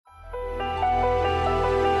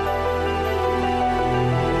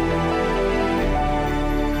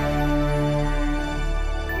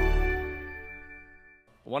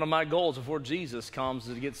one of my goals before Jesus comes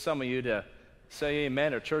is to get some of you to say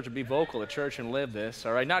amen at church and be vocal at church and live this,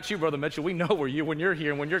 all right? Not you, Brother Mitchell. We know where you when you're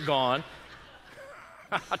here and when you're gone.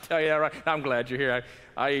 I'll tell you that, right? I'm glad you're here.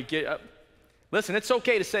 Listen, it's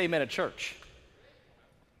okay to say amen at church.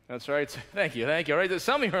 That's right. Thank you. All right.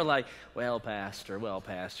 Some of you are like, well, Pastor,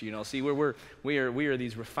 you know, see, we are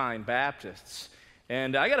these refined Baptists.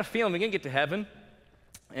 And I got a feeling we're going to get to heaven,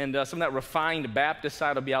 and some of that refined Baptist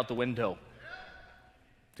side will be out the window.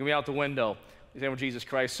 It's going to be out the window. In the name of Jesus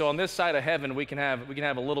Christ. So on this side of heaven, we can have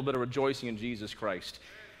a little bit of rejoicing in Jesus Christ.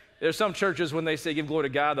 There's some churches when they say give glory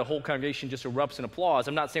to God, the whole congregation just erupts in applause.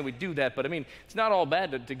 I'm not saying we do that, but I mean, it's not all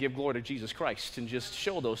bad to give glory to Jesus Christ and just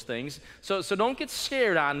show those things. So don't get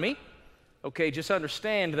scared on me. Okay, just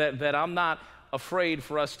understand that I'm not afraid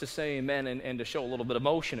for us to say amen and to show a little bit of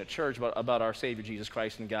emotion at church about our Savior Jesus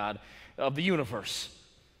Christ and God of the universe.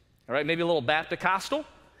 All right, maybe a little Baptist-costal.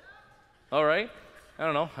 All right, I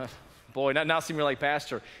don't know. Boy, now seem you're like,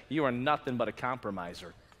 Pastor, you are nothing but a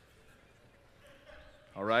compromiser.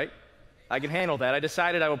 All right? I can handle that. I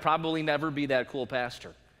decided I would probably never be that cool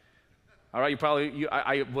pastor. All right?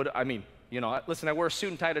 Listen, I wear a suit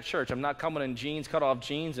and tie to church. I'm not coming in jeans, cut-off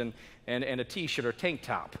jeans, and a T-shirt or tank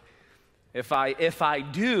top. If I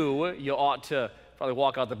do, you ought to probably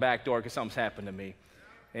walk out the back door because something's happened to me.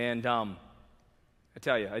 And I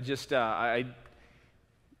tell you,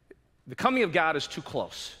 the coming of God is too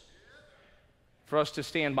close for us to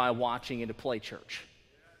stand by watching and to play church.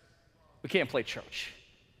 We can't play church.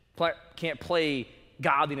 Can't play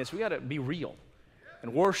godliness. We got to be real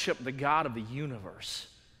and worship the God of the universe.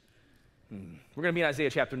 We're going to be in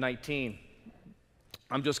Isaiah chapter 19.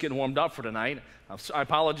 I'm just getting warmed up for tonight. I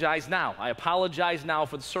apologize now. I apologize now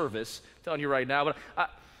for the service. I'm telling you right now.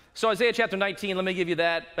 So Isaiah chapter 19, let me give you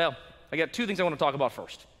that. Well, I got two things I want to talk about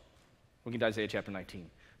first. We can do Isaiah chapter 19.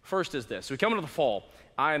 First is this. We come into the fall.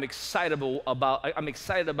 I'm excited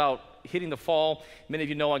about hitting the fall. Many of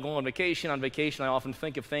you know I go on vacation. On vacation, I often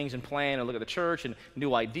think of things and plan and look at the church and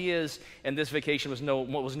new ideas. And this vacation was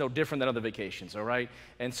no different than other vacations, all right?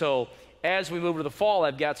 And so as we move to the fall,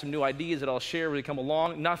 I've got some new ideas that I'll share as we come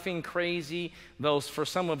along. Nothing crazy, though for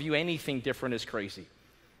some of you, anything different is crazy.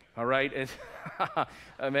 All right,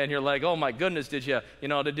 man, you're like, oh my goodness, did you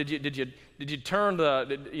turn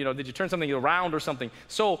something around or something?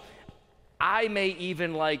 So I may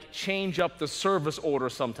even like change up the service order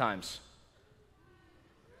sometimes.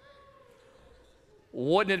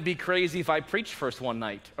 Wouldn't it be crazy if I preached first one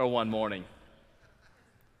night or one morning?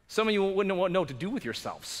 Some of you wouldn't know what to do with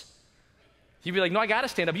yourselves. You'd be like, no, I got to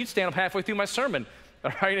stand up. You'd stand up halfway through my sermon.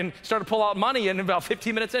 All right, and start to pull out money, and about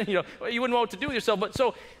 15 minutes in, you wouldn't know what to do with yourself. But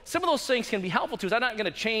so some of those things can be helpful to us. I'm not going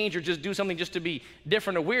to change or just do something just to be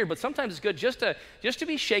different or weird, but sometimes it's good just to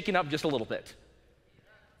be shaken up just a little bit.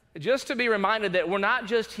 Just to be reminded that we're not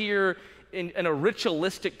just here in a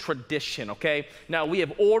ritualistic tradition, okay? Now, we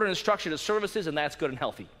have order and structure to services, and that's good and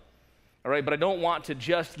healthy. All right, but I don't want to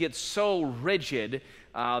just get so rigid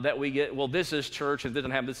that we get, well, this is church, and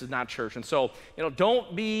this is not church. And so,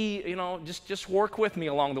 don't be, just work with me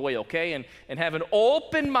along the way, okay? And have an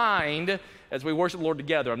open mind as we worship the Lord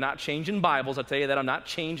together. I'm not changing Bibles, I'll tell you that. I'm not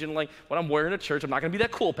changing like what I'm wearing at church. I'm not going to be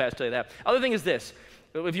that cool, Pastor, I'll tell you that. Other thing is this.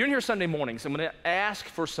 If you're in here Sunday mornings, I'm going to ask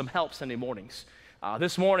for some help Sunday mornings.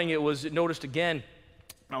 This morning it was noticed again in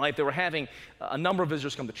my life that we're having a number of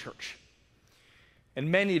visitors come to church. And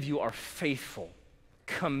many of you are faithful,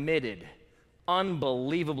 committed,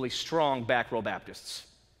 unbelievably strong back row Baptists.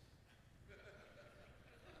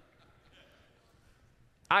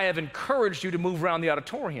 I have encouraged you to move around the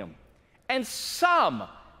auditorium. And some,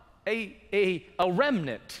 a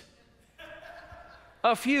remnant,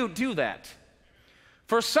 a few do that.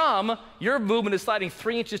 For some, your movement is sliding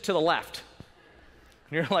 3 inches to the left.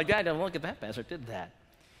 And you're like, God, look at that pastor did that.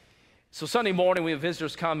 So Sunday morning, we have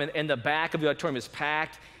visitors come, and the back of the auditorium is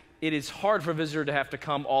packed. It is hard for a visitor to have to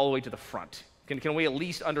come all the way to the front. Can we at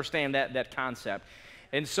least understand that concept?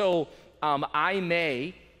 And so I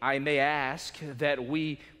may ask that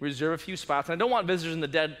we reserve a few spots. And I don't want visitors in the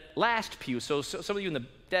dead last pew. So some of you in the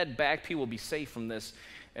dead back pew will be safe from this.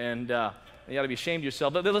 And you ought to be ashamed of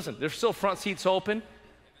yourself. But listen, there's still front seats open.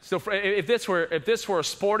 So if this were a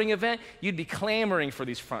sporting event, you'd be clamoring for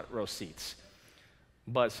these front row seats.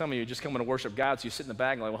 But some of you just coming to worship God, so you sit in the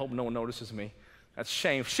back and like, well, I hope no one notices me. That's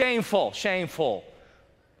shameful.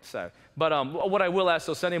 So, but what I will ask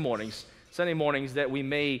those Sunday mornings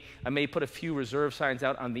that I may put a few reserve signs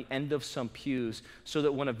out on the end of some pews so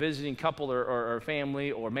that when a visiting couple or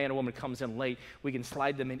family or man or woman comes in late, we can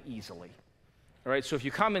slide them in easily. All right, so if you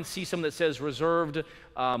come and see something that says reserved,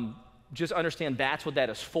 just understand that's what that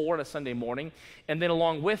is for on a Sunday morning. And then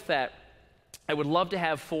along with that, I would love to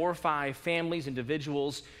have 4 or 5 families,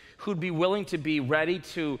 individuals who'd be willing to be ready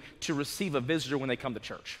to receive a visitor when they come to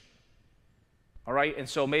church. All right, and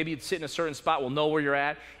so maybe you'd sit in a certain spot, we'll know where you're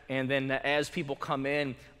at, and then as people come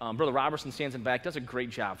in, Brother Robertson stands in back, does a great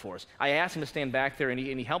job for us. I asked him to stand back there, and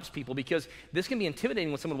he helps people, because this can be intimidating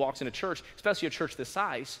when someone walks into church, especially a church this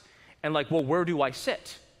size, and like, well, where do I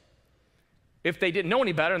sit? If they didn't know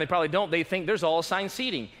any better, and they probably don't, they think there's all assigned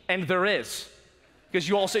seating, and there is, because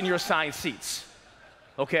you all sit in your assigned seats.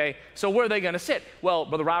 Okay, so where are they going to sit? Well,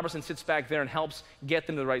 Brother Robertson sits back there and helps get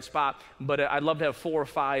them to the right spot, but I'd love to have 4 or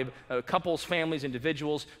 5 couples, families,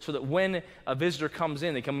 individuals, so that when a visitor comes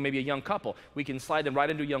in, they come maybe a young couple, we can slide them right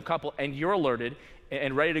into a young couple, and you're alerted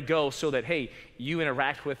and ready to go so that, hey, you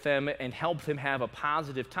interact with them and help them have a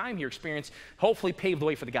positive time here experience, hopefully pave the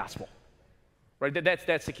way for the gospel. Right,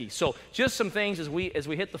 that's the key. So just some things as we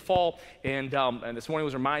hit the fall, and this morning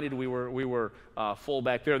was reminded we were full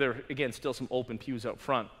back there. There again still some open pews up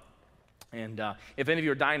front, and if any of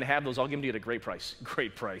you are dying to have those, I'll give them to you at a great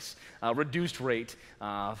price, reduced rate,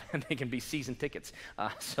 and they can be season tickets.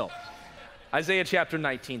 So Isaiah chapter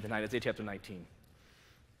 19 tonight. Isaiah chapter 19.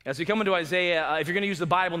 As we come into Isaiah, if you're going to use the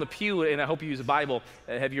Bible in the pew, and I hope you use the Bible,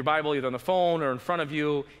 have your Bible either on the phone or in front of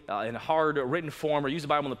you in a hard written form, or use the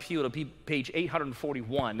Bible in the pew. It'll be page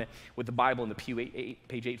 841 with the Bible in the pew,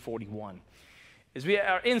 page 841. As we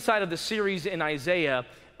are inside of the series in Isaiah,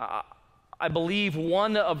 I believe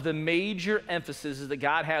one of the major emphases that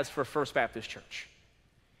God has for First Baptist Church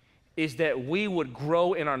is that we would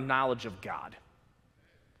grow in our knowledge of God.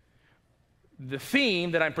 The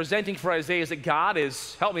theme that I'm presenting for Isaiah is that God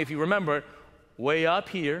is, help me if you remember, way up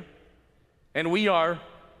here, and we are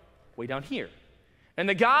way down here. And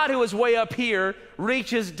the God who is way up here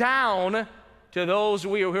reaches down to those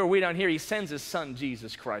who are way down here. He sends his son,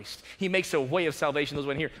 Jesus Christ. He makes a way of salvation to those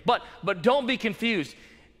way down here. But don't be confused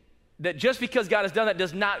that just because God has done that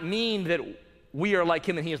does not mean that we are like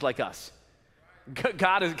him and he is like us.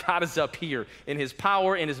 God is up here in his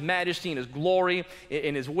power, in his majesty, in his glory,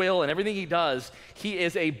 in his will, and everything he does. He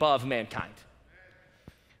is above mankind.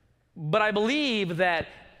 But I believe that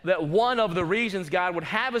one of the reasons God would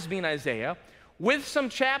have us be in Isaiah, with some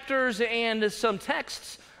chapters and some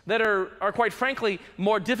texts that are quite frankly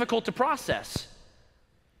more difficult to process.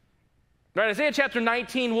 Right? Isaiah chapter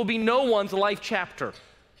 19 will be no one's life chapter.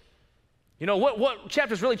 You know, what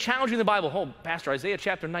chapter is really challenging the Bible? Oh, Pastor, Isaiah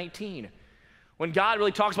chapter 19. When God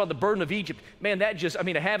really talks about the burden of Egypt, man, that just,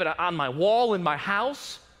 I have it on my wall in my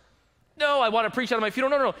house. No, I want to preach out of my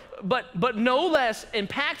funeral. No. But no less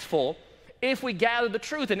impactful if we gather the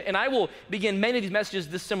truth. And I will begin many of these messages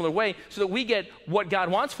this similar way so that we get what God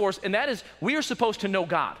wants for us, and that is we are supposed to know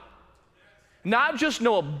God. Not just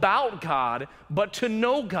know about God, but to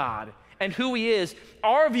know God and who he is.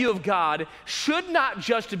 Our view of God should not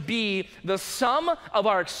just be the sum of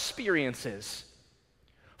our experiences.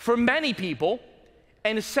 For many people,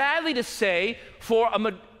 and sadly to say,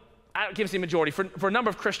 I can't say majority, for a number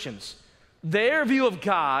of Christians, their view of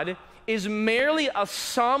God is merely a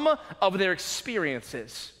sum of their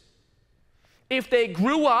experiences. If they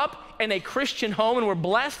grew up in a Christian home and were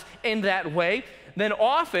blessed in that way, then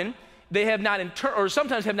often they have not, or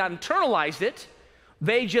sometimes have not internalized it.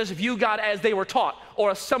 They just view God as they were taught, or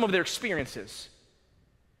a sum of their experiences.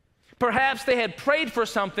 Perhaps they had prayed for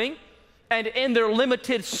something, and in their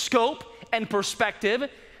limited scope and perspective,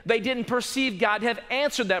 they didn't perceive God to have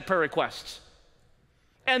answered that prayer request.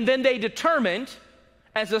 And then they determined,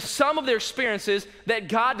 as a sum of their experiences, that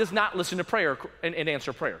God does not listen to prayer and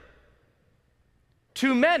answer prayer.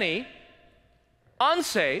 To many,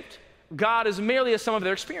 unsaved, God is merely a sum of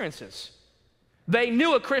their experiences. They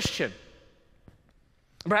knew a Christian.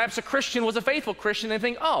 Perhaps a Christian was a faithful Christian, and they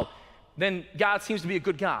think, oh, then God seems to be a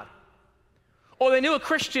good God. Or they knew a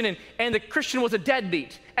Christian, and the Christian was a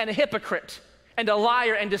deadbeat and a hypocrite and a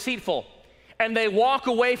liar and deceitful. And they walk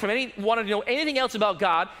away from wanting to know anything else about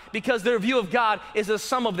God because their view of God is the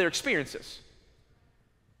sum of their experiences.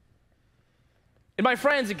 And my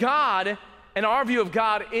friends, God and our view of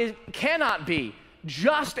God cannot be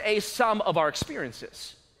just a sum of our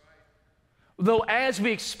experiences. Though as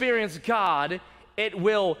we experience God, it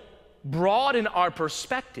will broaden our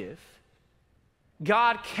perspective.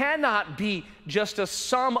 God cannot be just a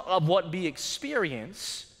sum of what we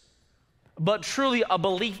experience, but truly a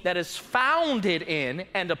belief that is founded in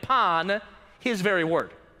and upon his very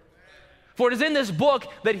word. For it is in this book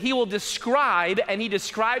that he will describe, and he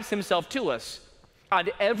describes himself to us on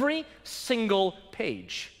every single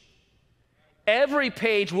page. Every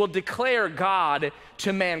page will declare God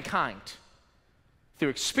to mankind through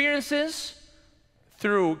experiences,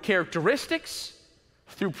 through characteristics,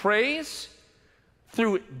 through praise,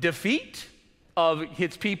 through defeat, of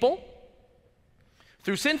his people,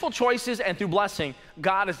 through sinful choices and through blessing,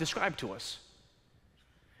 God is described to us.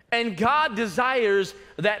 And God desires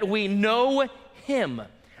that we know him,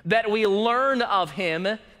 that we learn of him,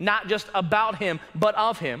 not just about him, but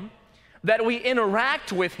of him, that we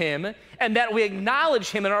interact with him, and that we acknowledge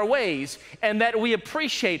him in our ways, and that we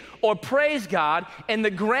appreciate or praise God in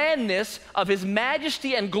the grandness of his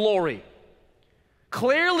majesty and glory,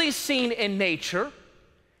 clearly seen in nature,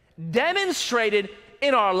 demonstrated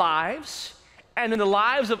in our lives and in the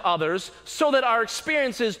lives of others, so that our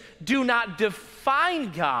experiences do not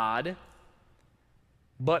define God,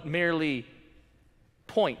 but merely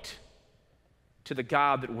point to the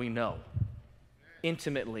God that we know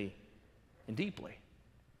intimately and deeply.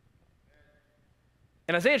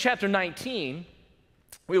 In Isaiah chapter 19,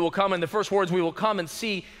 we will come, in the first words, we will come and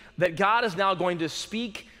see that God is now going to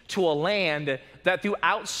speak to a land that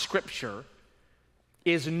throughout Scripture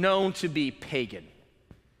is known to be pagan.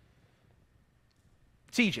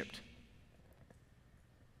 It's Egypt.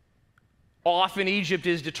 Often Egypt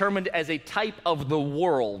is determined as a type of the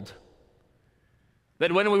world.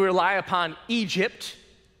 That when we rely upon Egypt,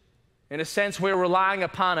 in a sense, we're relying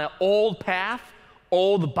upon an old path,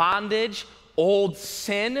 old bondage, old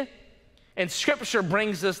sin, and Scripture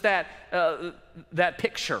brings us that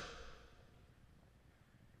picture.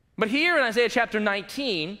 But here in Isaiah chapter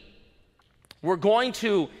 19, we're going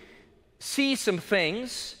to see some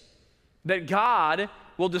things that God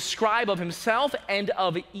will describe of himself and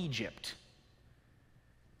of Egypt.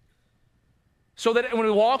 So that when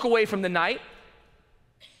we walk away from the night,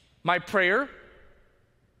 my prayer,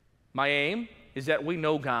 my aim is that we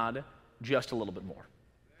know God just a little bit more.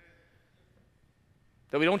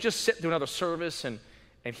 That we don't just sit through another service and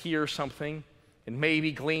hear something and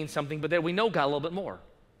maybe glean something, but that we know God a little bit more.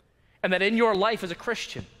 And that in your life as a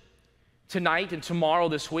Christian, tonight and tomorrow,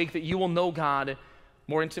 this week, that you will know God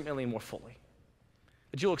more intimately and more fully.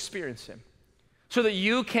 That you'll experience him. So that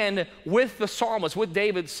you can, with the psalmist, with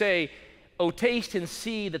David, say, "Oh, taste and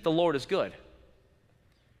see that the Lord is good.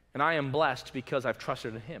 And I am blessed because I've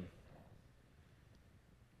trusted in him."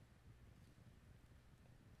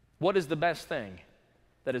 What is the best thing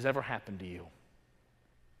that has ever happened to you?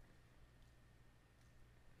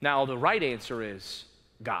 Now, the right answer is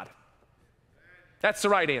God. That's the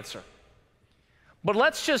right answer. But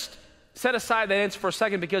let's just set aside that answer for a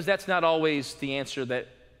second, because that's not always the answer that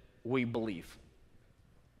we believe.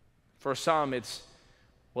 For some, it's,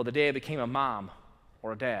 well, the day I became a mom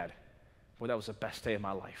or a dad, well, that was the best day of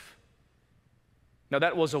my life. Now,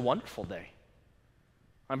 that was a wonderful day.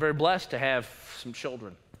 I'm very blessed to have some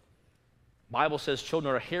children. The Bible says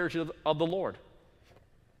children are a heritage of the Lord.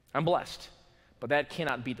 I'm blessed, but that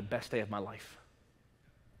cannot be the best day of my life.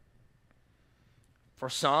 For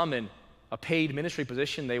some, in a paid ministry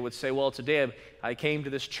position, they would say, well, today I came to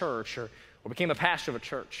this church or became a pastor of a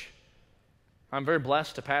church. I'm very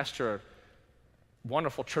blessed to pastor a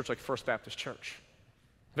wonderful church like First Baptist Church.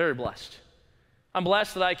 Very blessed. I'm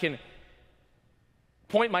blessed that I can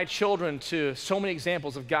point my children to so many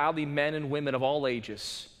examples of godly men and women of all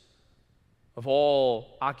ages, of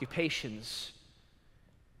all occupations,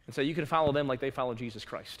 and say you can follow them like they follow Jesus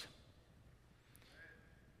Christ.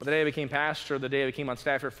 But the day I became pastor, the day I became on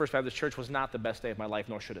staff here at First Baptist Church was not the best day of my life,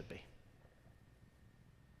 nor should it be.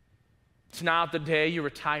 It's not the day you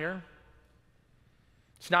retire.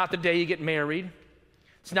 It's not the day you get married.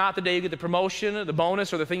 It's not the day you get the promotion, or the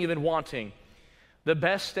bonus, or the thing you've been wanting. The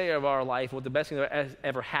best day of our life, what the best thing that has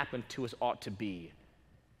ever happened to us ought to be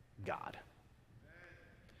God.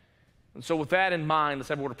 And so with that in mind, let's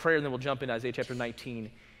have a word of prayer, and then we'll jump into Isaiah chapter 19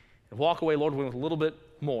 and walk away, Lord, with a little bit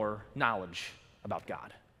more knowledge about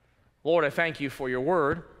God. Lord, I thank you for your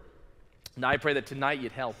word, and I pray that tonight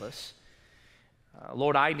you'd help us.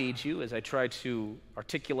 Lord, I need you as I try to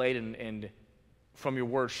articulate and from your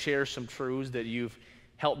word share some truths that you've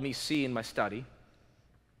helped me see in my study.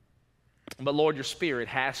 But Lord, your Spirit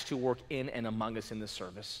has to work in and among us in this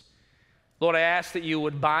service. Lord, I ask that you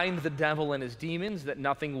would bind the devil and his demons, that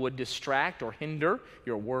nothing would distract or hinder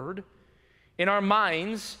your word. In our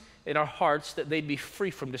minds, in our hearts, that they'd be free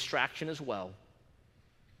from distraction as well.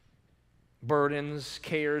 Burdens,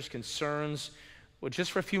 cares, concerns would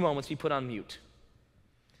just for a few moments be put on mute.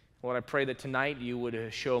 Lord, I pray that tonight you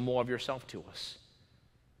would show more of yourself to us.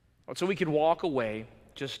 Lord, so we could walk away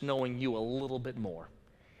just knowing you a little bit more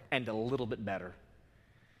and a little bit better.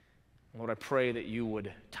 Lord, I pray that you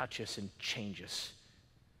would touch us and change us.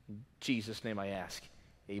 In Jesus' name I ask,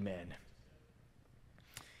 amen.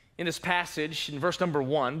 In this passage, in verse number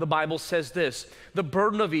 1, the Bible says this: the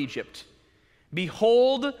burden of Egypt.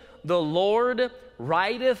 Behold, the Lord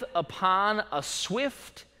rideth upon a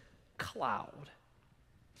swift cloud.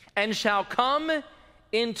 and shall come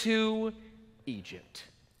into Egypt.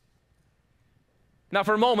 Now,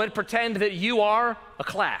 for a moment, pretend that you are a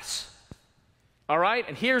class. All right?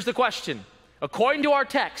 And here's the question. According to our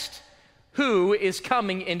text, who is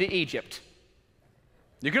coming into Egypt?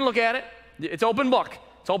 You can look at it. It's open book.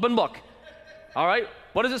 It's open book. All right?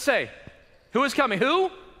 What does it say? Who is coming? Who?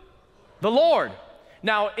 The Lord.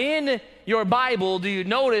 Now, in your Bible, do you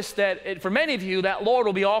notice that for many of you, that Lord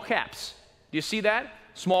will be all caps? Do you see that?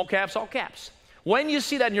 Small caps, all caps. When you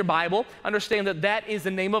see that in your Bible, understand that that is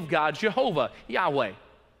the name of God, Jehovah, Yahweh,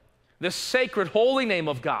 the sacred, holy name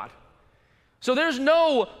of God. So there is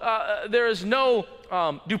no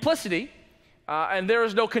duplicity, and there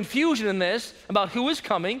is no confusion in this about who is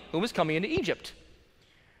coming into Egypt.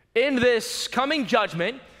 In this coming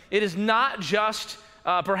judgment, it is not just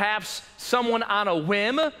perhaps someone on a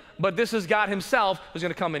whim, but this is God himself who's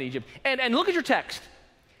going to come in Egypt. And look at your text.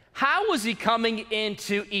 How is he coming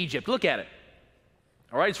into Egypt? Look at it.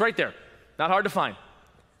 All right, it's right there. Not hard to find.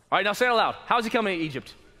 All right, now say it aloud. How is he coming to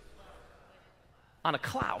Egypt? On a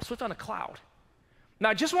cloud. Swift on a cloud. Now,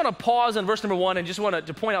 I just want to pause on verse number 1 and just want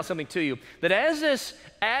to point out something to you. That as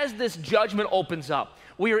this judgment opens up,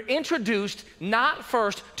 we are introduced not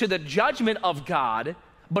first to the judgment of God,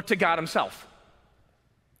 but to God himself.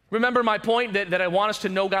 Remember my point that I want us to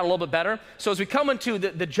know God a little bit better? So as we come into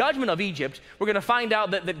the judgment of Egypt, we're going to find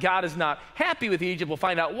out that God is not happy with Egypt. We'll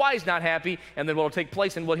find out why he's not happy, and then what will take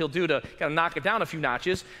place and what he'll do to kind of knock it down a few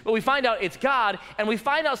notches. But we find out it's God, and we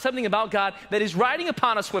find out something about God that is riding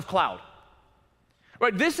upon a swift cloud.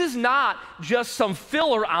 Right? This is not just some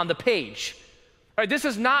filler on the page. Right? This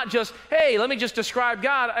is not just, hey, let me just describe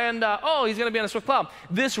God, and he's going to be on a swift cloud.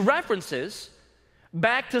 This references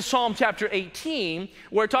back to Psalm chapter 18,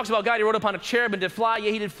 where it talks about God, he rode upon a cherub and did fly, yea,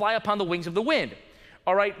 he did fly upon the wings of the wind.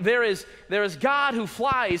 All right, there is God who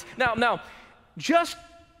flies. Now, just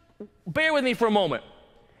bear with me for a moment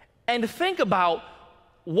and think about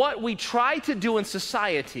what we try to do in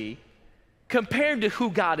society compared to who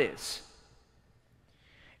God is.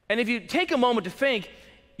 And if you take a moment to think,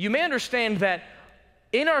 you may understand that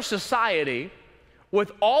in our society,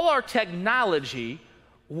 with all our technology,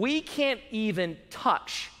 we can't even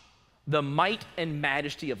touch the might and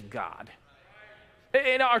majesty of God.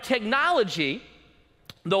 And our technology,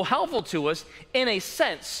 though helpful to us, in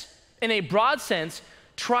a broad sense,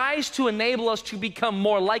 tries to enable us to become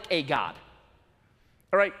more like a God.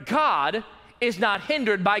 All right, God is not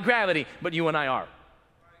hindered by gravity, but you and I are.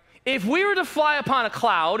 If we were to fly upon a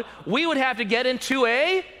cloud, we would have to get into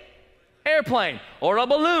an airplane or a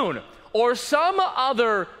balloon or some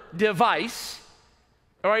other device.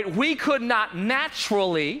 All right, we could not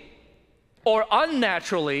naturally or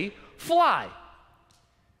unnaturally fly.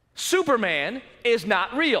 Superman is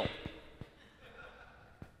not real.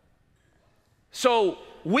 So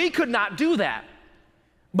we could not do that.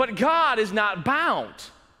 But God is not bound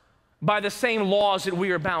by the same laws that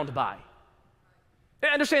we are bound by.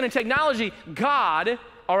 Understand, in technology, God,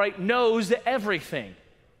 all right, knows everything.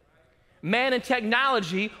 Man in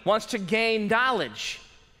technology wants to gain knowledge.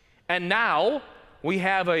 And now we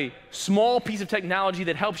have a small piece of technology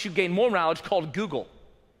that helps you gain more knowledge called Google.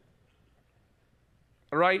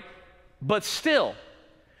 All right? But still,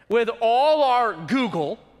 with all our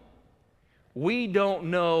Google, we don't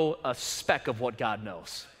know a speck of what God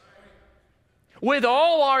knows. With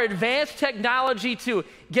all our advanced technology to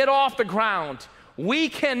get off the ground, we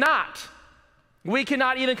cannot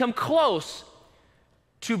even come close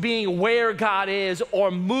to being where God is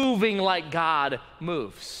or moving like God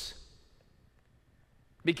moves.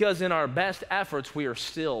 Because in our best efforts, we are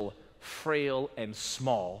still frail and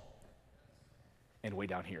small and way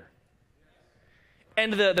down here.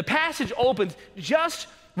 And the passage opens just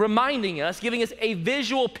reminding us, giving us a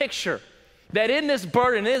visual picture that in this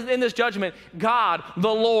burden, in this judgment, God,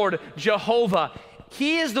 the Lord, Jehovah,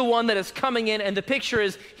 he is the one that is coming in, and the picture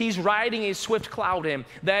is he's riding a swift cloud in.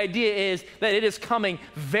 The idea is that it is coming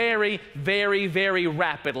very, very, very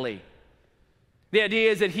rapidly. The idea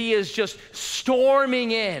is that he is just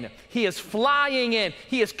storming in. He is flying in.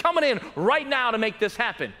 He is coming in right now to make this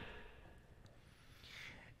happen.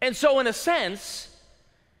 And so in a sense,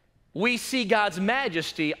 we see God's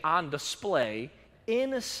majesty on display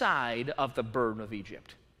inside of the burden of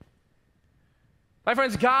Egypt. My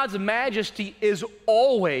friends, God's majesty is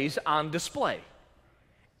always on display.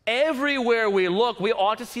 Everywhere we look, we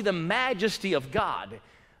ought to see the majesty of God,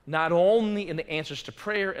 not only in the answers to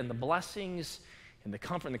prayer and the blessings and the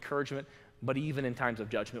comfort and encouragement, but even in times of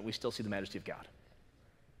judgment, we still see the majesty of God.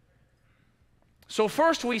 So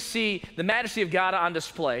first we see the majesty of God on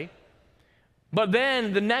display, but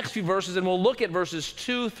then the next few verses, and we'll look at verses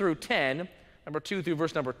 2 through 10, number 2 through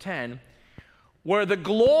verse number 10, where the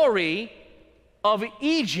glory of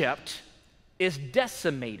Egypt is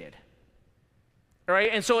decimated. All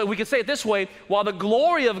right, and so we can say it this way: while the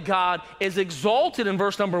glory of God is exalted in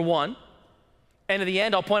verse number 1, and in the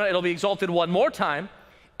end, I'll point out it'll be exalted one more time.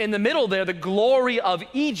 In the middle there, the glory of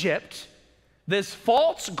Egypt, this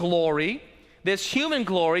false glory, this human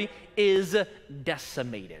glory, is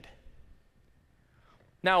decimated.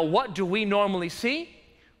 Now, what do we normally see?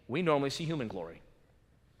 We normally see human glory.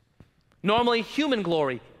 Normally, human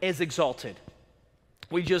glory is exalted.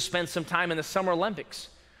 We just spent some time in the Summer Olympics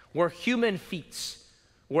where human feats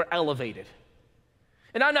were elevated.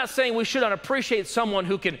 And I'm not saying we shouldn't appreciate someone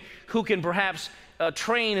who can perhaps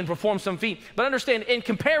train and perform some feat, but understand, in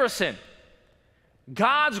comparison,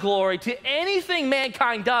 God's glory to anything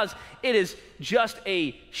mankind does, it is just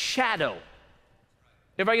a shadow.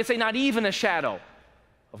 If I could say, not even a shadow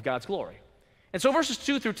of God's glory. And so verses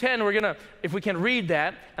 2 through 10, we're going to, if we can read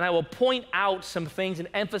that, and I will point out some things and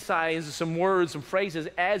emphasize some words, some phrases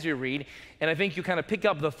as you read, and I think you kind of pick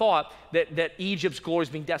up the thought that Egypt's glory is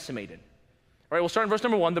being decimated. All right, we'll start in verse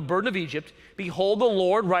number 1. The burden of Egypt: behold, the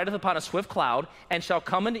Lord rideth upon a swift cloud, and shall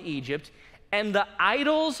come into Egypt, and the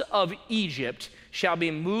idols of Egypt shall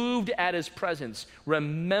be moved at his presence.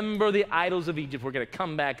 Remember the idols of Egypt. We're going to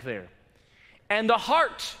come back there. And the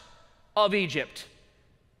heart of Egypt.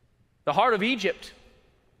 The heart of Egypt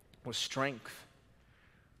was strength.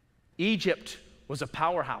 Egypt was a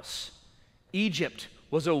powerhouse. Egypt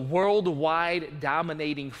was a worldwide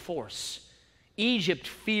dominating force. Egypt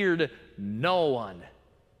feared no one.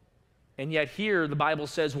 And yet here the Bible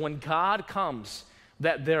says when God comes,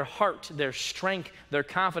 that their heart, their strength, their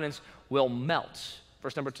confidence will melt.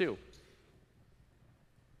 Verse number 2.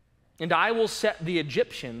 And I will set the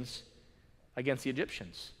Egyptians against the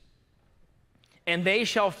Egyptians, and they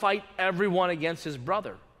shall fight everyone against his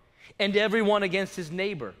brother, and everyone against his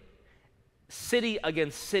neighbor, city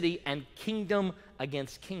against city, and kingdom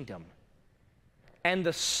against kingdom. And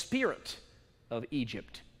the spirit of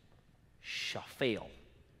Egypt shall fail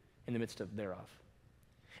in the midst of thereof.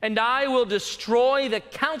 And I will destroy the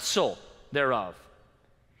counsel thereof,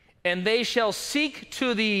 and they shall seek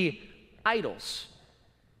to the idols,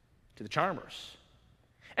 to the charmers,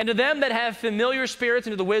 and to them that have familiar spirits,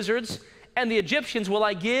 and to the wizards, and the Egyptians will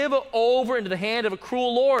I give over into the hand of a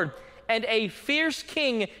cruel lord, and a fierce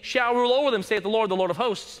king shall rule over them, saith the Lord of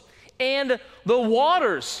hosts. And the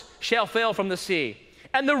waters shall fail from the sea,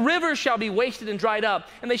 and the rivers shall be wasted and dried up,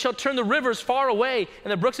 and they shall turn the rivers far away,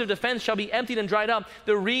 and the brooks of defense shall be emptied and dried up.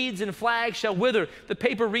 The reeds and flags shall wither, the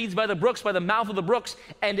paper reeds by the brooks, by the mouth of the brooks,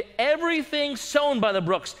 and everything sown by the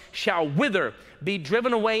brooks shall wither, be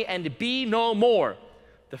driven away, and be no more.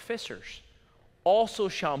 The fishers also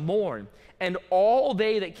shall mourn, and all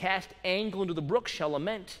they that cast angle into the brook shall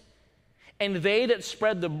lament, and they that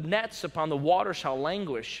spread the nets upon the water shall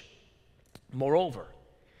languish. Moreover,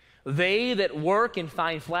 they that work in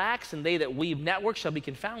fine flax, and they that weave network shall be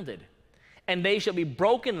confounded, and they shall be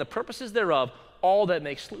broken in the purposes thereof, all that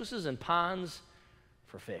make sluices and ponds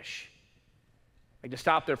for fish. I'd like to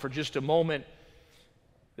stop there for just a moment.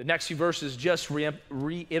 The next few verses just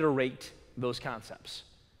reiterate those concepts.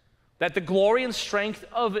 That the glory and strength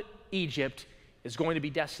of Egypt is going to be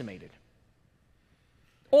decimated.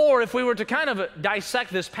 Or if we were to kind of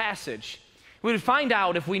dissect this passage, we would find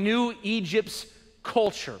out, if we knew Egypt's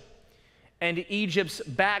culture and Egypt's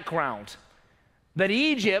background, that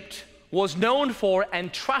Egypt was known for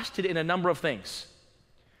and trusted in a number of things.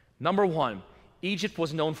 Number one, Egypt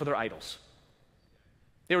was known for their idols.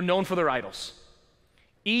 They were known for their idols.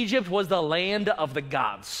 Egypt was the land of the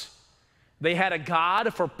gods. They had a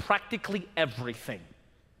god for practically everything.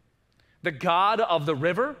 The god of the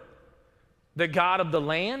river, the god of the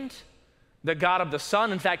land, the god of the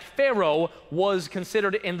sun. In fact, Pharaoh was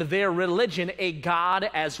considered in their religion a god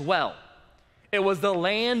as well. It was the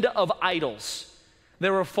land of idols.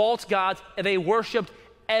 There were false gods, and they worshiped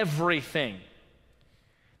everything.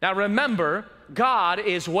 Now remember, God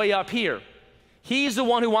is way up here. He's the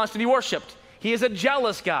one who wants to be worshiped. He is a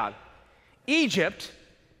jealous God. Egypt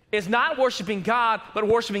is not worshiping God, but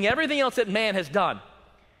worshiping everything else that man has done.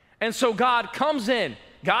 And so God comes in,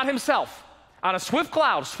 God himself, on a swift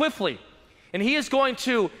cloud, swiftly, and he is going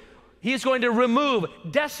to remove,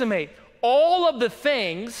 decimate all of the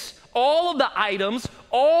things, all of the items,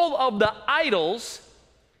 all of the idols,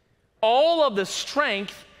 all of the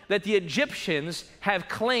strength that the Egyptians have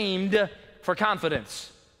claimed for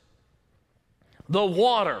confidence. The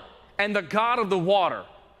water and the god of the water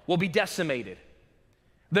will be decimated.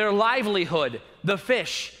 Their livelihood, the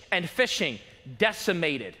fish and fishing,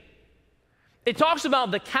 decimated. It talks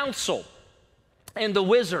about the council and the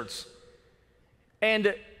wizards.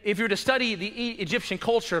 And if you were to study the Egyptian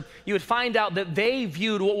culture, you would find out that they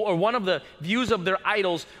viewed, or one of the views of their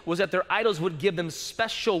idols was that their idols would give them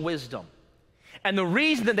special wisdom. And the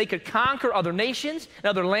reason that they could conquer other nations and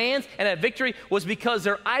other lands and have victory was because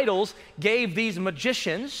their idols gave these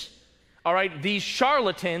magicians, all right, these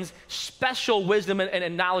charlatans, special wisdom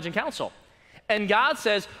and knowledge and counsel. And God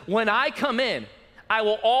says, when I come in, I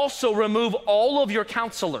will also remove all of your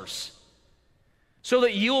counselors so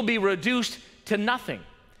that you will be reduced to nothing.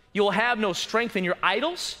 You'll have no strength in your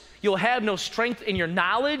idols. You'll have no strength in your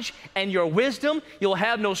knowledge and your wisdom. You'll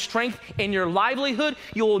have no strength in your livelihood.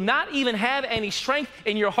 You will not even have any strength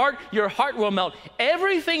in your heart. Your heart will melt.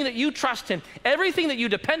 Everything that you trust in, everything that you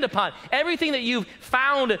depend upon, everything that you've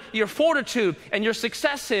found your fortitude and your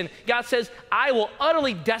success in, God says, I will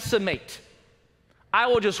utterly decimate. I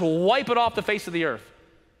will just wipe it off the face of the earth.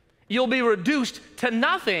 You'll be reduced to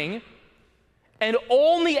nothing and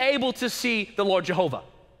only able to see the Lord Jehovah.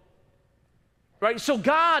 Right? So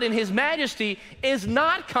God in his majesty is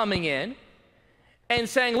not coming in and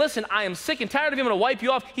saying, listen, I am sick and tired of you, I'm going to wipe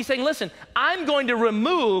you off. He's saying, listen, I'm going to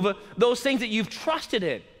remove those things that you've trusted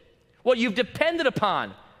in, what you've depended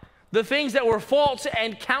upon, the things that were false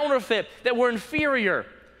and counterfeit, that were inferior.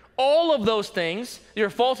 All of those things, your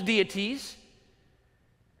false deities,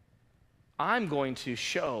 I'm going to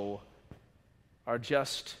show are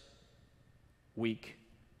just weak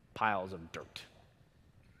piles of dirt.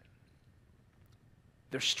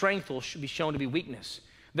 Their strength will be shown to be weakness.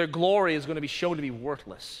 Their glory is going to be shown to be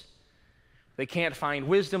worthless. They can't find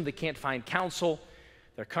wisdom. They can't find counsel.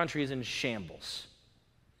 Their country is in shambles.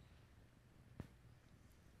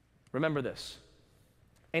 Remember this.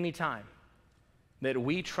 Anytime that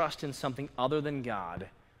we trust in something other than God,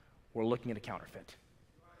 we're looking at a counterfeit.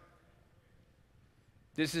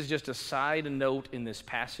 This is just a side note in this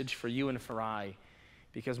passage for you and for I,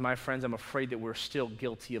 because, my friends, I'm afraid that we're still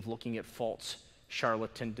guilty of looking at false,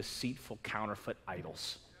 charlatan, deceitful, counterfeit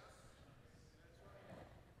idols.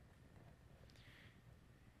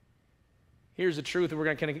 Here's the truth, and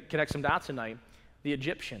we're going to connect some dots tonight. The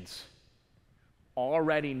Egyptians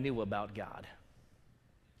already knew about God.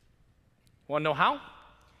 Want to know how?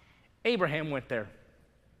 Abraham went there.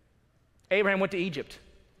 Abraham went to Egypt,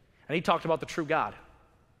 and he talked about the true God.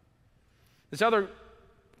 This other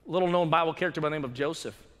little-known Bible character by the name of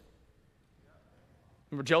Joseph.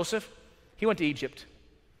 Remember Joseph? He went to Egypt.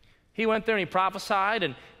 He went there and he prophesied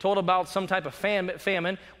and told about some type of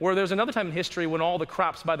famine, where there's another time in history when all the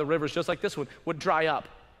crops by the rivers, just like this one, would dry up.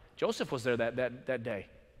 Joseph was there that day.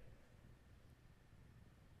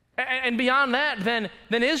 And beyond that, then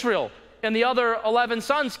Israel and the other 11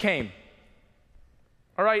 sons came.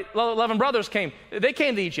 All right, 11 brothers came. They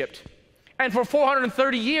came to Egypt. And for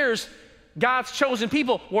 430 years, God's chosen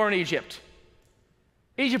people were in Egypt.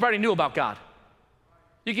 Egypt already knew about God.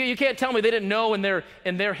 You can't tell me they didn't know in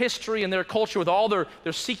their history and their culture, with all their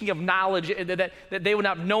seeking of knowledge, that they would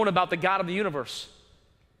not have known about the God of the universe.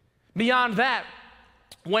 Beyond that,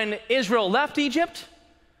 when Israel left Egypt,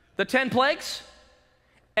 the 10 plagues,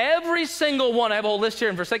 every single one, I have a whole list here,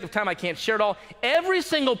 and for sake of time I can't share it all, every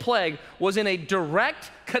single plague was in a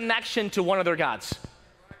direct connection to one of their gods.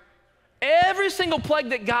 Every single plague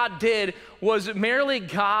that God did was merely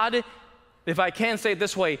God, if I can say it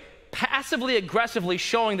this way, passively, aggressively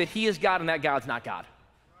showing that he is God and that God's not God.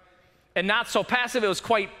 And not so passive, it was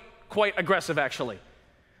quite aggressive, actually.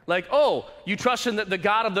 Like, oh, you trust in the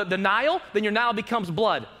God of the Nile? Then your Nile becomes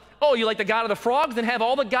blood. Oh, you like the God of the frogs? Then have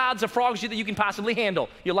all the gods of frogs that you can possibly handle.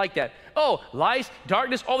 You like that. Oh, lice,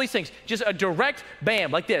 darkness, all these things. Just a direct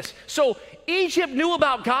bam, like this. So Egypt knew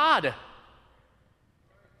about God.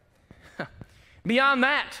 Beyond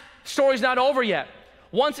that, story's not over yet.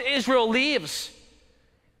 Once Israel leaves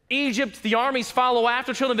Egypt, the armies follow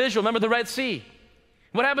after children of Israel. Remember the Red Sea.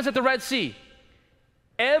 What happens at the Red Sea?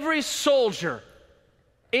 Every soldier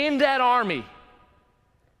in that army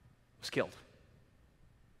was killed.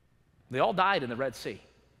 They all died in the Red Sea.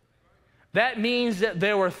 That means that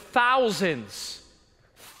there were thousands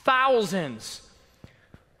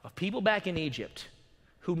of people back in Egypt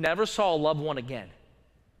who never saw a loved one again.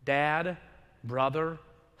 Dad, brother,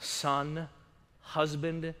 son,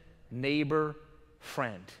 husband, neighbor,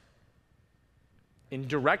 friend. In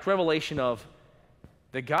direct revelation of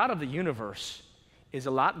the God of the universe is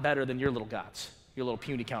a lot better than your little gods, your little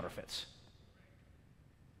puny counterfeits.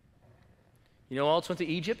 You know who else went to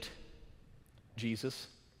Egypt? Jesus.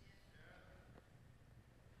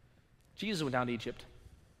 Jesus went down to Egypt.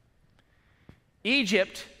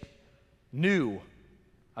 Egypt knew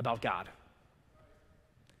about God.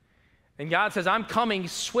 And God says, I'm coming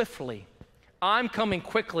swiftly. I'm coming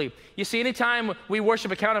quickly. You see, anytime we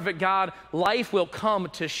worship a counterfeit God, life will come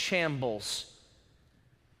to shambles.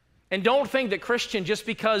 And don't think that, Christian, just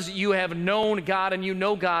because you have known God and you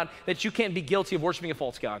know God, that you can't be guilty of worshiping a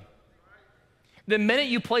false God. The minute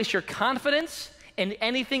you place your confidence in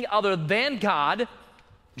anything other than God,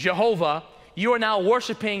 Jehovah, you are now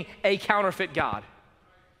worshiping a counterfeit God.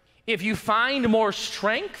 If you find more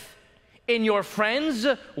strength in your friends'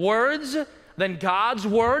 words than God's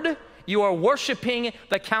word, you are worshiping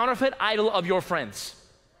the counterfeit idol of your friends.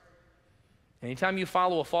 Anytime you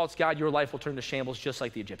follow a false god, your life will turn to shambles just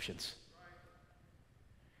like the Egyptians.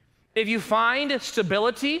 If you find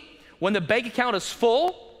stability when the bank account is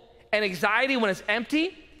full and anxiety when it's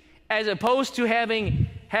empty, as opposed to having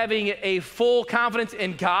a full confidence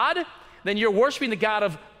in God, then you're worshiping the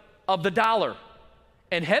God of the dollar.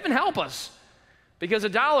 And heaven help us, because a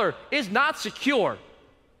dollar is not secure.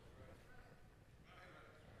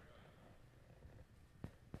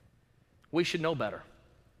 We should know better.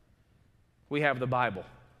 We have the Bible.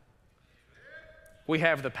 We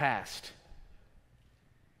have the past.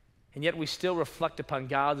 And yet we still reflect upon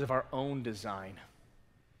gods of our own design.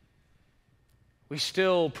 We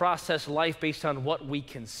still process life based on what we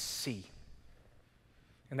can see.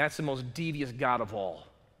 And that's the most devious God of all.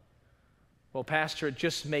 Well, Pastor, it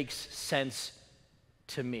just makes sense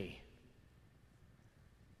to me.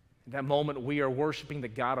 In that moment, we are worshiping the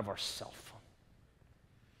God of ourself.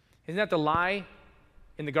 Isn't that the lie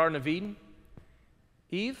in the Garden of Eden?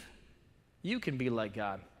 Eve, you can be like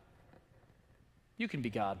God. You can be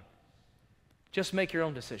God. Just make your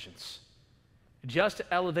own decisions. Just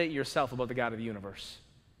elevate yourself above the God of the universe.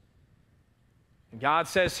 And God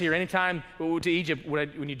says here, anytime to Egypt,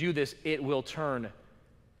 when you do this, it will turn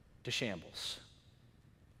to shambles.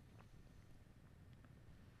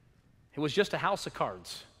 It was just a house of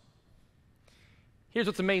cards. Here's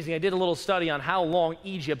what's amazing. I did a little study on how long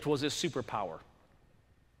Egypt was a superpower.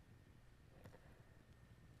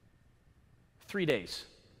 3 days.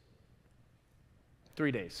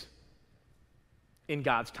 3 days. In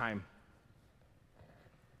God's time.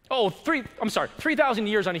 3,000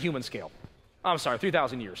 years on a human scale. I'm sorry,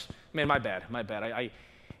 3,000 years. Man, my bad.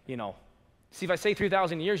 See, if I say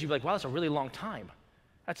 3,000 years, you'd be like, wow, that's a really long time.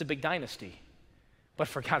 That's a big dynasty. But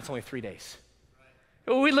for God, it's only 3 days.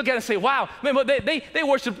 We look at it and say, wow, man, they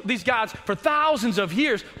worshiped these gods for thousands of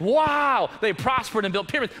years. Wow, they prospered and built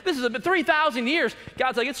pyramids. This is 3,000 years.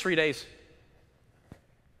 God's like, it's 3 days.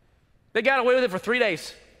 They got away with it for 3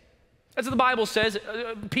 days. That's what the Bible says,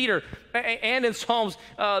 Peter, and in Psalms,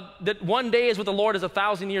 that 1 day is with the Lord is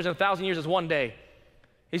 1,000 years, and 1,000 years is 1 day.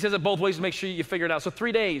 He says it both ways to make sure you figure it out. So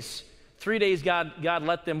 3 days. 3 days God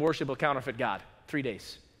let them worship a counterfeit God. 3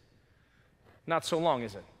 days. Not so long,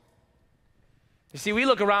 is it? You see, we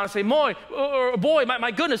look around and say, boy,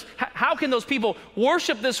 my goodness, how can those people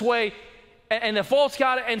worship this way and a false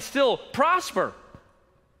God and still prosper?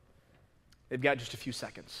 They've got just a few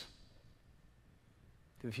seconds.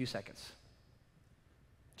 A few seconds.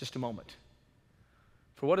 Just a moment.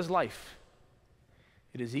 For what is life?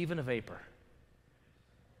 It is even a vapor,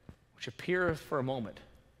 which appeareth for a moment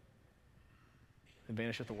and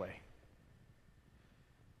vanisheth away.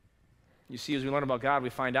 You see, as we learn about God,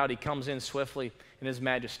 we find out He comes in swiftly in His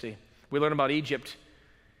majesty. We learn about Egypt.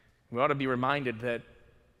 We ought to be reminded that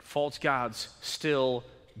false gods still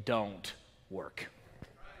don't work.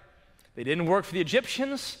 They didn't work for the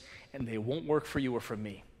Egyptians, and they won't work for you or for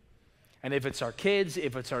me. And if it's our kids,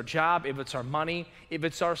 if it's our job, if it's our money, if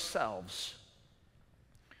it's ourselves,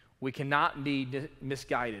 we cannot be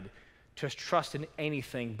misguided to trust in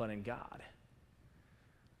anything but in God.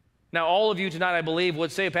 Now, all of you tonight, I believe,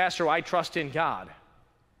 would say, Pastor, I trust in God.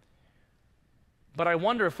 But I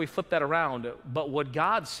wonder if we flip that around, but would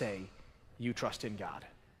God say you trust in God?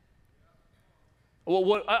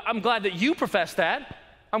 Well, I'm glad that you profess that.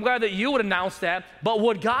 I'm glad that you would announce that. But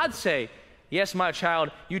would God say, yes, my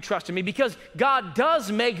child, you trust in me? Because God does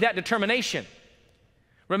make that determination.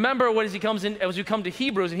 Remember as we come to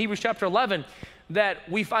Hebrews, in Hebrews chapter 11, that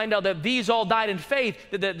we find out that these all died in faith,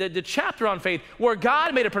 the chapter on faith, where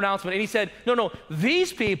God made a pronouncement, and He said, no,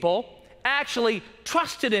 these people actually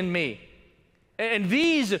trusted in me. And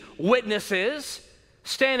these witnesses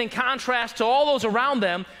stand in contrast to all those around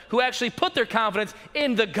them who actually put their confidence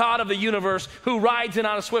in the God of the universe, who rides in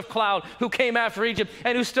on a swift cloud, who came after Egypt,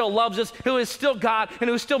 and who still loves us, who is still God, and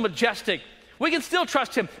who is still majestic. We can still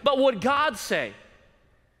trust Him, but would God say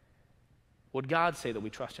that we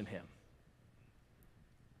trust in Him?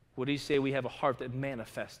 Would He say we have a heart that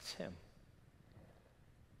manifests Him?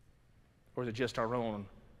 Or is it just our own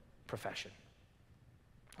profession?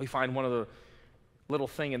 We find one of the little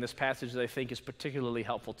thing in this passage that I think is particularly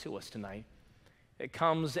helpful to us tonight. It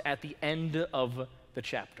comes at the end of the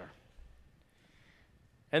chapter.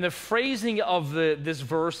 And the phrasing of this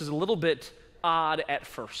verse is a little bit odd at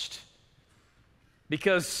first,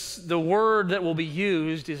 because the word that will be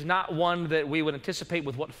used is not one that we would anticipate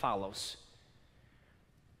with what follows.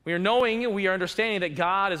 We are understanding that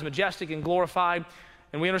God is majestic and glorified,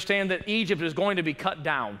 and we understand that Egypt is going to be cut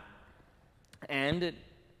down. And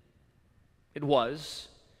it was.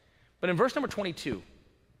 But in verse number 22,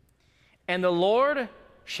 and the Lord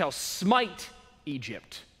shall smite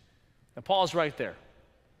Egypt. Now pause right there.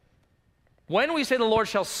 When we say the Lord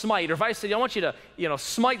shall smite, or if I say I want you to,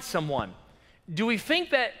 smite someone, do we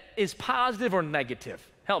think that is positive or negative?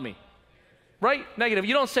 Help me. Right? Negative.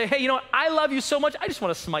 You don't say, hey, I love you so much, I just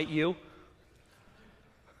want to smite you.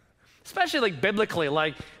 Especially like biblically,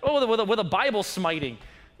 like, with a Bible smiting.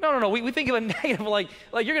 No. We think of a negative, like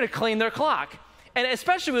you're going to claim their clock. And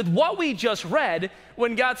especially with what we just read,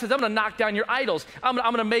 when God says, I'm going to knock down your idols. I'm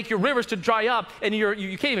going to make your rivers to dry up, and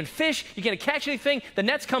you can't even fish. You can't catch anything. The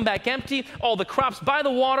nets come back empty. All the crops by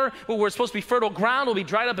the water, where we're supposed to be fertile ground, will be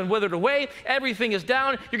dried up and withered away. Everything is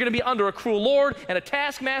down. You're going to be under a cruel Lord and a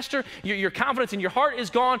taskmaster. Your confidence in your heart is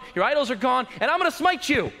gone. Your idols are gone, and I'm going to smite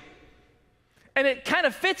you. And it kind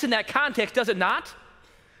of fits in that context, does it not?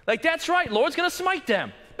 Like, that's right. Lord's going to smite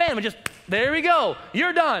them. Bam, and there we go.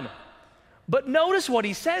 You're done. But notice what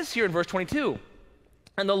he says here in verse 22.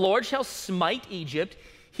 And the Lord shall smite Egypt.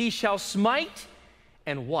 He shall smite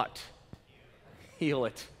and what? Heal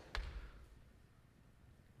it.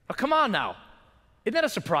 Oh, come on now. Isn't that a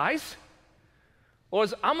surprise?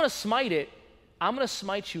 Lord, I'm going to smite it. I'm going to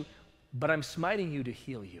smite you, but I'm smiting you to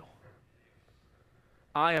heal you.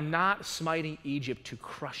 I am not smiting Egypt to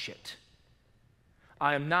crush it.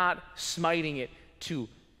 I am not smiting it to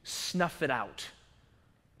snuff it out,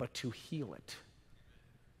 but to heal it.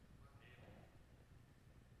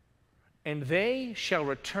 And they shall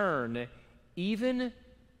return even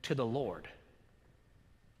to the Lord.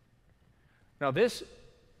 We're going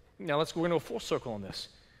to go full circle on this.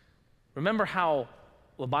 Remember how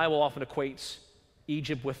the Bible often equates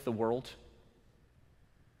Egypt with the world?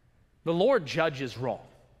 The Lord judges wrong.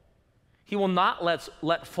 He will not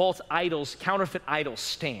let false idols, counterfeit idols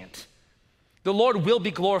stand. The Lord will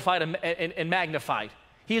be glorified and magnified.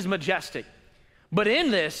 He is majestic. But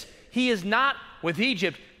in this, he is not, with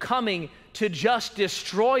Egypt, coming to just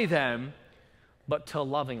destroy them, but to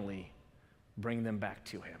lovingly bring them back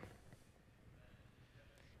to him.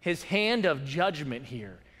 His hand of judgment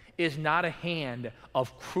here is not a hand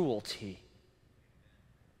of cruelty,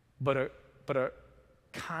 but a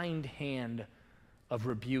kind hand of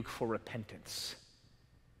rebuke for repentance.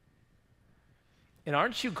 And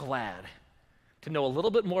aren't you glad to know a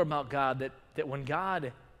little bit more about God, that when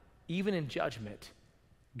God, even in judgment,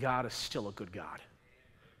 God is still a good God?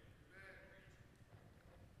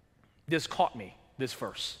 This caught me, this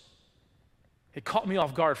verse. It caught me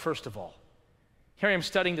off guard, first of all. Here I am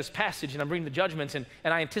studying this passage, and I'm reading the judgments, and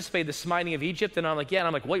I anticipate the smiting of Egypt, and I'm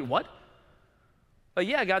like, wait, what?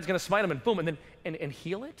 Yeah, God's going to smite them, and boom, and then and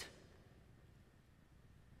heal it?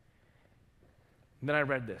 And then I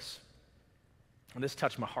read this, and this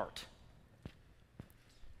touched my heart.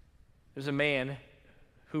 There's a man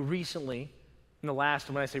who recently, when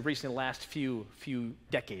I say recently, the last few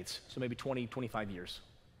decades, so maybe 20, 25 years,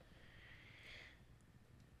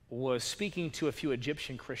 was speaking to a few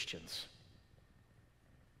Egyptian Christians.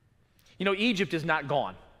 Egypt is not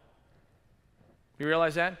gone. You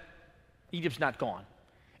realize that? Egypt's not gone.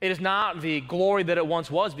 It is not the glory that it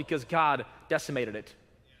once was, because God decimated it.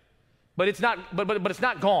 But it's not. But it's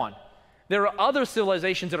not gone. There are other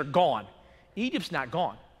civilizations that are gone. Egypt's not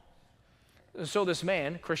gone. So this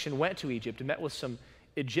man, Christian, went to Egypt and met with some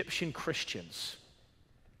Egyptian Christians,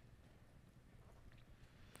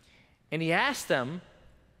 and he asked them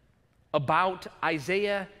about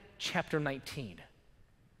Isaiah chapter 19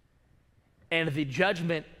 and the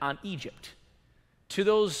judgment on Egypt to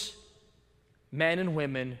those men and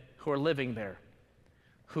women who are living there,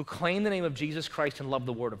 who claim the name of Jesus Christ and love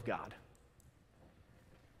the Word of God.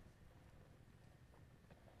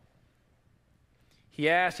 He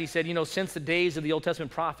said, since the days of the Old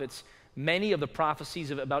Testament prophets, many of the prophecies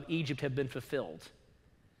about Egypt have been fulfilled.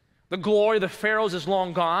 The glory of the pharaohs is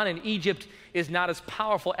long gone, and Egypt is not as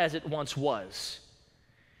powerful as it once was.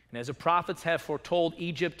 And as the prophets have foretold,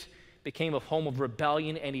 Egypt became a home of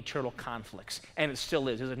rebellion and eternal conflicts. And it still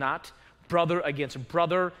is it not? Brother against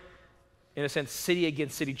brother, in a sense, city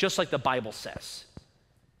against city, just like the Bible says.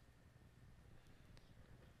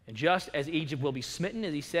 And just as Egypt will be smitten,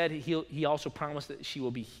 as he said, he also promised that she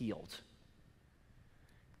will be healed.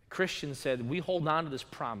 Christians said, we hold on to this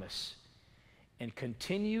promise and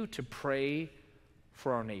continue to pray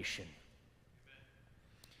for our nation.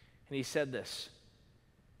 And he said this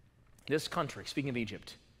country, speaking of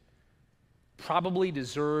Egypt, probably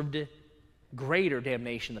deserved greater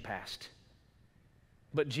damnation in the past.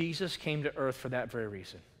 But Jesus came to earth for that very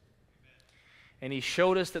reason. And he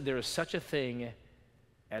showed us that there is such a thing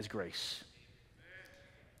as grace.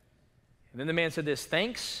 And then the man said this,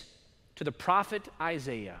 thanks to the prophet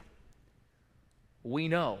Isaiah, we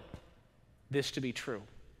know this to be true,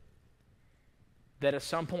 that at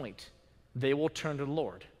some point they will turn to the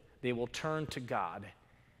Lord. They will turn to God.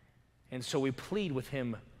 And so we plead with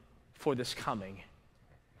him for this coming,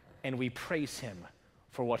 and we praise him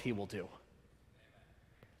for what he will do.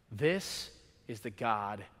 This is the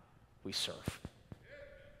God we serve.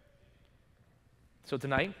 So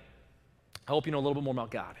tonight, I hope you know a little bit more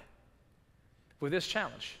about God. With this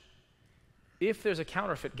challenge, if there's a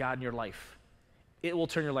counterfeit God in your life, it will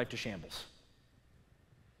turn your life to shambles.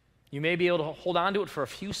 You may be able to hold on to it for a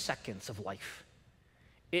few seconds of life.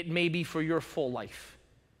 It may be for your full life,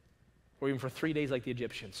 or even for 3 days like the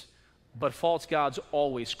Egyptians. But false gods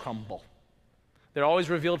always crumble. They're always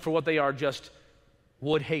revealed for what they are, just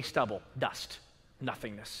wood, hay, stubble, dust,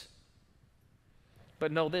 nothingness.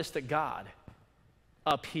 But know this, that God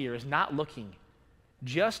up here is not looking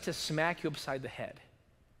just to smack you upside the head.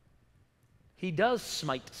 He does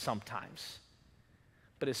smite sometimes,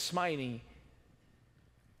 but his smiting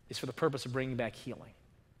is for the purpose of bringing back healing.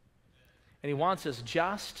 And he wants us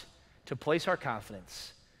just to place our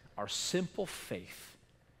confidence, our simple faith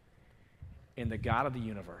in the God of the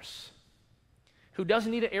universe, who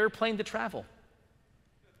doesn't need an airplane to travel,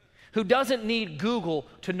 who doesn't need Google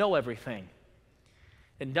to know everything,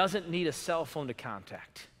 and doesn't need a cell phone to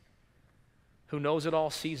contact, who knows it all,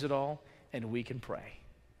 sees it all, and we can pray.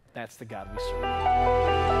 That's the God we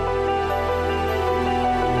serve.